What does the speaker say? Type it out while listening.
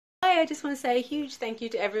Hi, I just want to say a huge thank you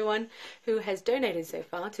to everyone who has donated so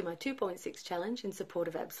far to my 2.6 challenge in support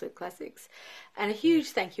of Absolute Classics. And a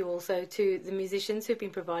huge thank you also to the musicians who've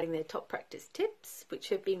been providing their top practice tips, which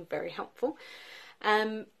have been very helpful.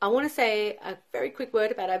 I want to say a very quick word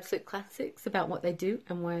about Absolute Classics, about what they do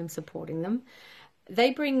and why I'm supporting them.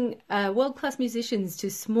 They bring world-class musicians to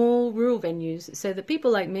small rural venues so that people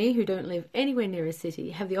like me who don't live anywhere near a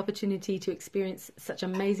city have the opportunity to experience such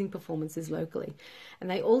amazing performances locally. And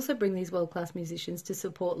they also bring these world-class musicians to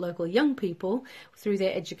support local young people through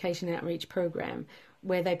their education outreach program,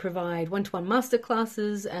 where they provide one-to-one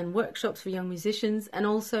masterclasses and workshops for young musicians, and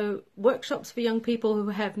also workshops for young people who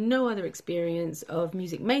have no other experience of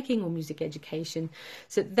music making or music education,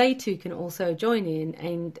 so that they too can also join in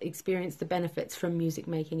and experience the benefits from music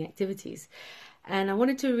making activities. And I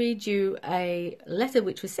wanted to read you a letter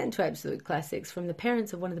which was sent to Absolute Classics from the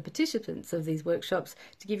parents of one of the participants of these workshops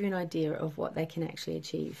to give you an idea of what they can actually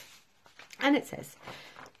achieve. And it says,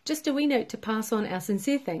 "Just a wee note to pass on our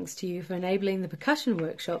sincere thanks to you for enabling the percussion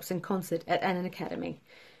workshops and concert at Annan Academy.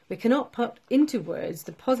 We cannot put into words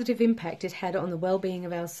the positive impact it had on the well-being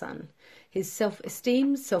of our son. His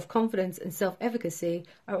self-esteem, self-confidence and self-efficacy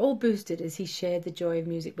are all boosted as he shared the joy of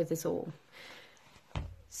music with us all.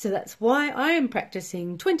 So that's why I am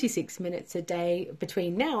practicing 26 minutes a day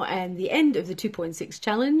between now and the end of the 2.6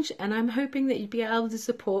 challenge, and I'm hoping that you'd be able to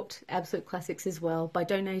support Absolute Classics as well by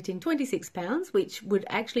donating £26, which would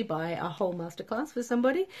actually buy a whole masterclass for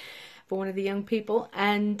somebody, for one of the young people,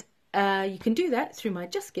 and you can do that through my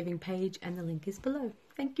Just Giving page, and the link is below.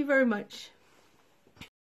 Thank you very much."